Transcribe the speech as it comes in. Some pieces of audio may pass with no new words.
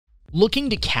Looking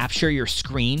to capture your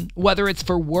screen, whether it's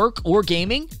for work or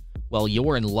gaming? Well,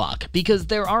 you're in luck because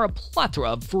there are a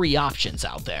plethora of free options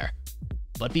out there.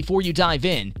 But before you dive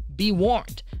in, be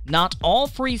warned, not all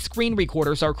free screen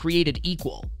recorders are created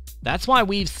equal. That's why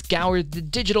we've scoured the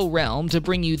digital realm to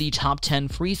bring you the top 10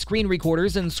 free screen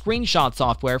recorders and screenshot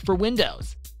software for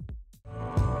Windows.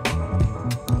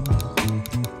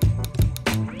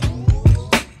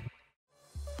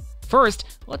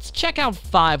 First, let's check out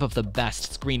 5 of the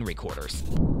best screen recorders.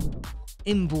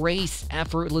 Embrace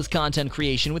effortless content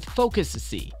creation with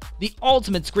Focus-C, the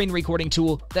ultimate screen recording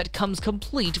tool that comes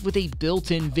complete with a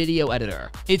built-in video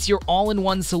editor. It's your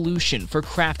all-in-one solution for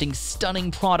crafting stunning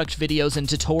product videos and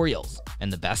tutorials.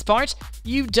 And the best part?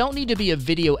 You don't need to be a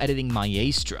video editing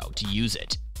maestro to use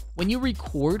it. When you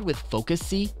record with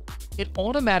Focus-C, it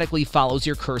automatically follows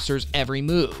your cursor's every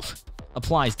move,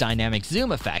 applies dynamic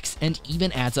zoom effects, and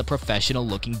even adds a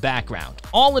professional-looking background,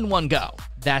 all in one go.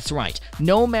 That's right,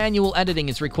 no manual editing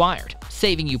is required,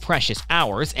 saving you precious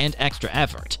hours and extra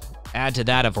effort. Add to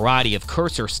that a variety of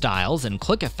cursor styles and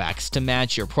click effects to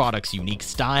match your product's unique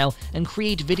style and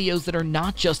create videos that are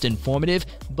not just informative,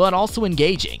 but also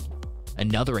engaging.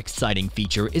 Another exciting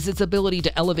feature is its ability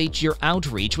to elevate your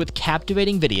outreach with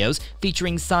captivating videos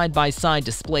featuring side-by-side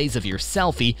displays of your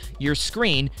selfie, your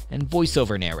screen, and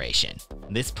voiceover narration.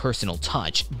 This personal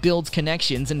touch builds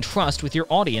connections and trust with your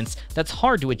audience that's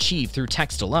hard to achieve through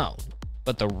text alone.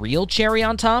 But the real cherry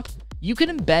on top? You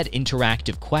can embed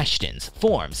interactive questions,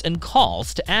 forms, and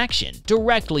calls to action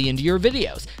directly into your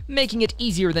videos, making it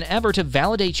easier than ever to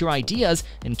validate your ideas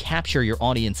and capture your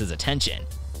audience's attention.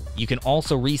 You can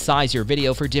also resize your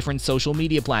video for different social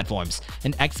media platforms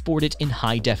and export it in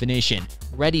high definition,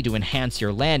 ready to enhance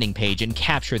your landing page and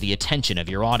capture the attention of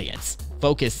your audience.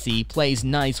 Focus-C plays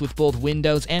nice with both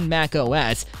Windows and Mac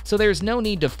OS, so there's no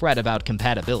need to fret about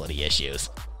compatibility issues.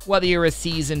 Whether you're a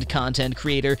seasoned content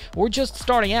creator or just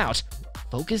starting out,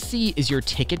 Focus-C is your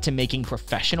ticket to making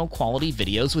professional quality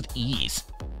videos with ease.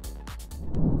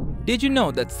 Did you know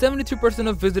that 73%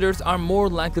 of visitors are more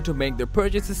likely to make their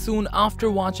purchases soon after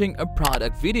watching a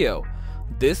product video?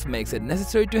 This makes it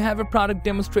necessary to have a product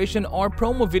demonstration or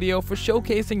promo video for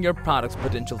showcasing your product's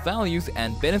potential values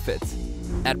and benefits.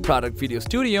 At Product Video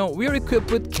Studio, we are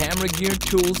equipped with camera gear,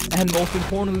 tools, and most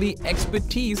importantly,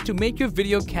 expertise to make your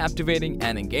video captivating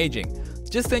and engaging.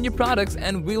 Just send your products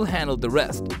and we'll handle the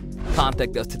rest.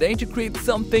 Contact us today to create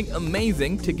something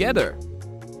amazing together.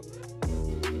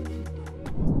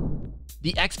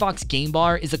 The Xbox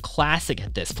Gamebar is a classic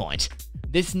at this point.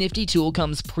 This nifty tool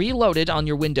comes preloaded on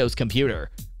your Windows computer.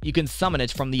 You can summon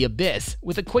it from the abyss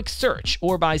with a quick search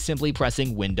or by simply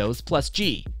pressing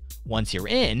Windows+G. Once you're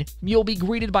in, you'll be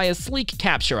greeted by a sleek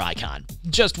capture icon,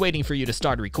 just waiting for you to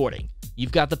start recording.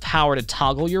 You've got the power to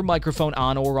toggle your microphone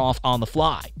on or off on the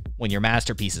fly. When your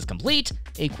masterpiece is complete,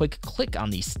 a quick click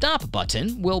on the stop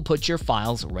button will put your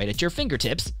files right at your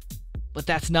fingertips. But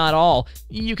that's not all.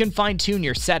 You can fine-tune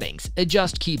your settings,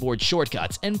 adjust keyboard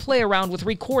shortcuts, and play around with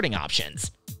recording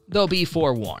options. Though be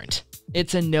forewarned,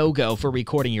 it's a no-go for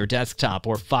recording your desktop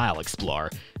or File Explorer,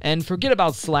 and forget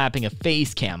about slapping a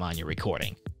face cam on your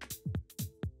recording.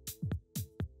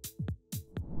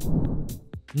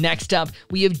 Next up,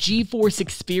 we have Geforce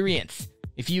Experience.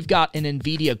 If you've got an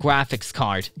NVIDIA graphics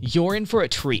card, you're in for a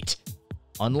treat.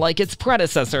 Unlike its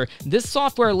predecessor, this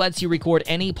software lets you record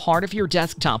any part of your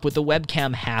desktop with the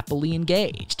webcam happily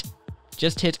engaged.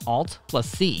 Just hit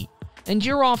Alt+C, and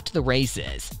you're off to the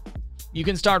races. You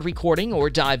can start recording or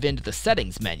dive into the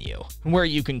settings menu, where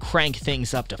you can crank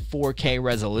things up to 4K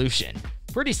resolution.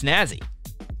 Pretty snazzy.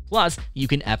 Plus, you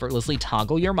can effortlessly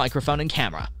toggle your microphone and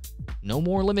camera. No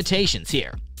more limitations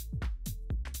here.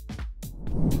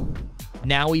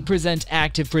 Now we present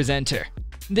Active Presenter.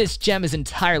 This gem is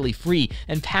entirely free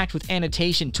and packed with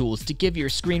annotation tools to give your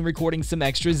screen recording some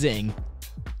extra zing.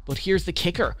 But here's the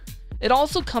kicker. It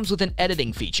also comes with an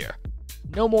editing feature.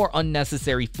 No more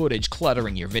unnecessary footage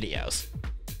cluttering your videos.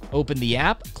 Open the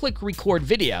app, click Record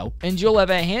Video, and you'll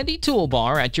have a handy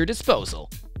toolbar at your disposal.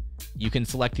 You can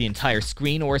select the entire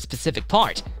screen or a specific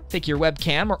part, pick your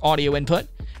webcam or audio input,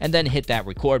 and then hit that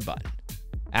record button.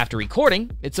 After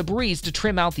recording, it's a breeze to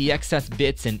trim out the excess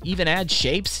bits and even add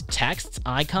shapes, texts,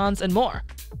 icons, and more.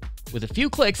 With a few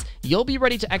clicks, you'll be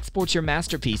ready to export your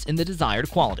masterpiece in the desired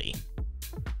quality.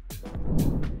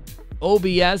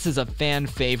 OBS is a fan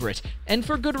favorite, and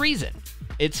for good reason.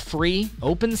 It's free,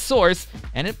 open source,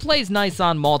 and it plays nice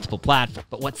on multiple platforms,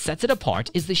 but what sets it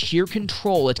apart is the sheer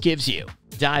control it gives you.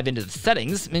 Dive into the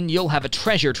settings, and you'll have a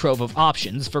treasure trove of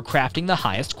options for crafting the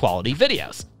highest quality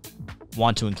videos.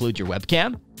 Want to include your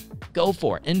webcam? Go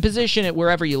for it and position it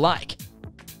wherever you like.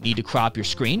 Need to crop your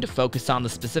screen to focus on the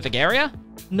specific area?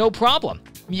 No problem.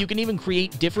 You can even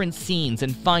create different scenes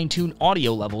and fine-tune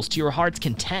audio levels to your heart's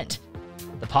content.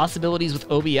 The possibilities with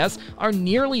OBS are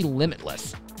nearly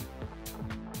limitless.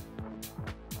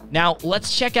 Now,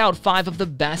 let's check out 5 of the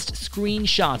best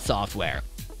screenshot software.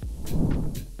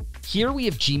 Here we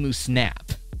have Gemoo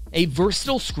Snap, a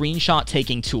versatile screenshot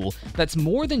taking tool that's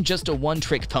more than just a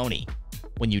one-trick pony.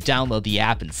 When you download the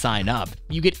app and sign up,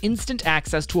 you get instant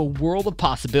access to a world of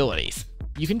possibilities.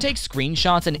 You can take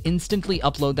screenshots and instantly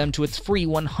upload them to its free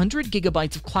 100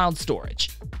 gigabytes of cloud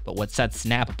storage. But what sets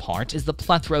Snap apart is the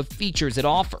plethora of features it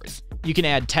offers. You can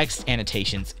add text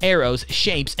annotations, arrows,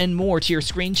 shapes, and more to your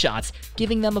screenshots,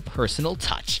 giving them a personal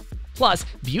touch. Plus,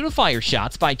 beautify your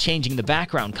shots by changing the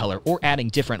background color or adding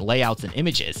different layouts and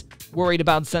images. Worried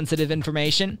about sensitive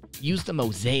information? Use the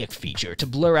mosaic feature to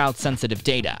blur out sensitive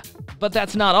data. But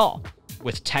that's not all.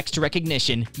 With text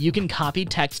recognition, you can copy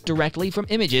text directly from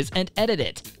images and edit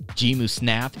it. Gemoo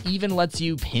Snap even lets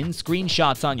you pin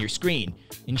screenshots on your screen,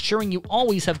 ensuring you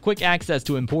always have quick access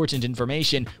to important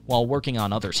information while working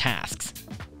on other tasks.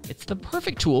 It's the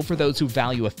perfect tool for those who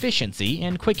value efficiency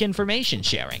and quick information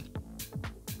sharing.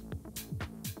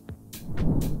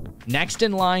 Next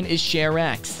in line is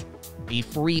ShareX, a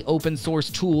free open-source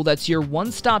tool that's your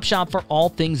one-stop shop for all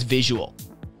things visual.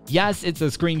 Yes, it's a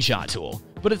screenshot tool,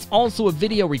 but it's also a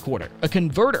video recorder, a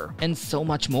converter, and so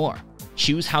much more.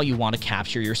 Choose how you want to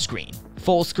capture your screen: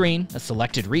 full screen, a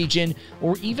selected region,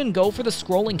 or even go for the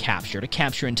scrolling capture to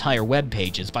capture entire web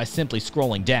pages by simply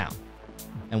scrolling down.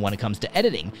 And when it comes to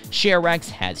editing, ShareX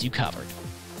has you covered.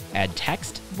 Add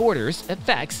text, borders,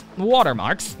 effects,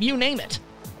 watermarks, you name it.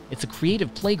 It's a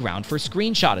creative playground for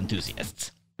screenshot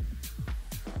enthusiasts.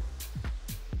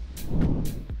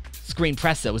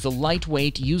 Screenpresso is a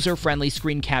lightweight, user-friendly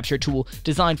screen capture tool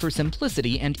designed for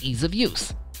simplicity and ease of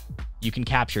use. You can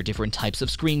capture different types of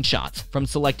screenshots, from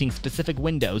selecting specific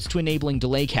windows to enabling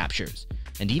delay captures,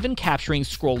 and even capturing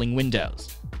scrolling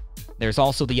windows. There's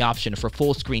also the option for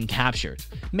full screen captures,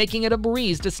 making it a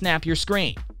breeze to snap your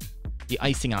screen. The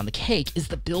icing on the cake is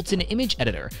the built-in image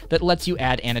editor that lets you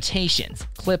add annotations,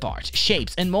 clip art,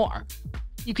 shapes, and more.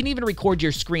 You can even record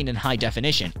your screen in high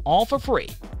definition, all for free.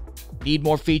 Need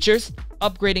more features?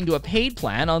 Upgrading to a paid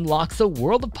plan unlocks a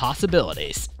world of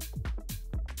possibilities.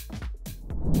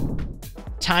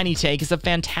 TinyTake is a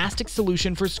fantastic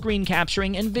solution for screen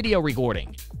capturing and video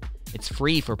recording. It's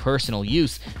free for personal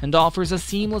use and offers a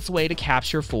seamless way to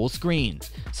capture full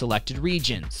screens, selected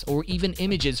regions, or even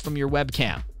images from your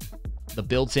webcam. The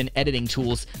built-in editing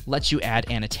tools let you add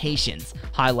annotations,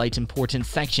 highlight important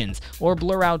sections, or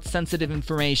blur out sensitive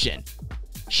information.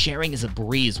 Sharing is a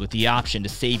breeze with the option to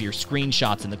save your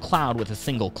screenshots in the cloud with a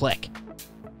single click.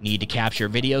 Need to capture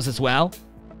videos as well?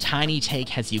 TinyTake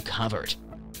has you covered.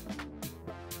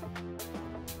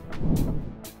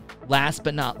 Last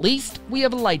but not least, we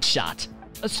have Lightshot,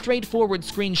 a straightforward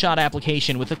screenshot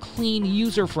application with a clean,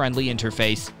 user-friendly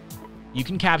interface. You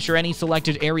can capture any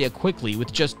selected area quickly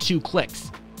with just 2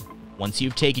 clicks. Once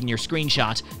you've taken your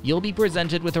screenshot, you'll be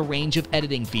presented with a range of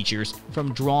editing features,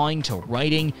 from drawing to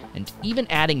writing, and even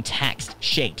adding text,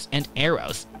 shapes, and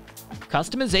arrows.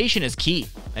 Customization is key,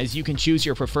 as you can choose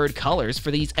your preferred colors for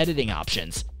these editing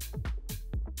options.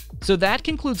 So that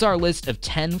concludes our list of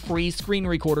 10 free screen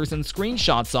recorders and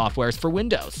screenshot softwares for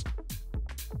Windows.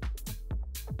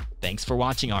 Thanks for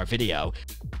watching our video.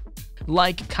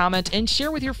 Like, comment, and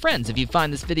share with your friends if you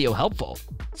find this video helpful.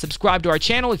 Subscribe to our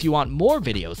channel if you want more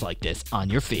videos like this on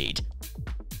your feed.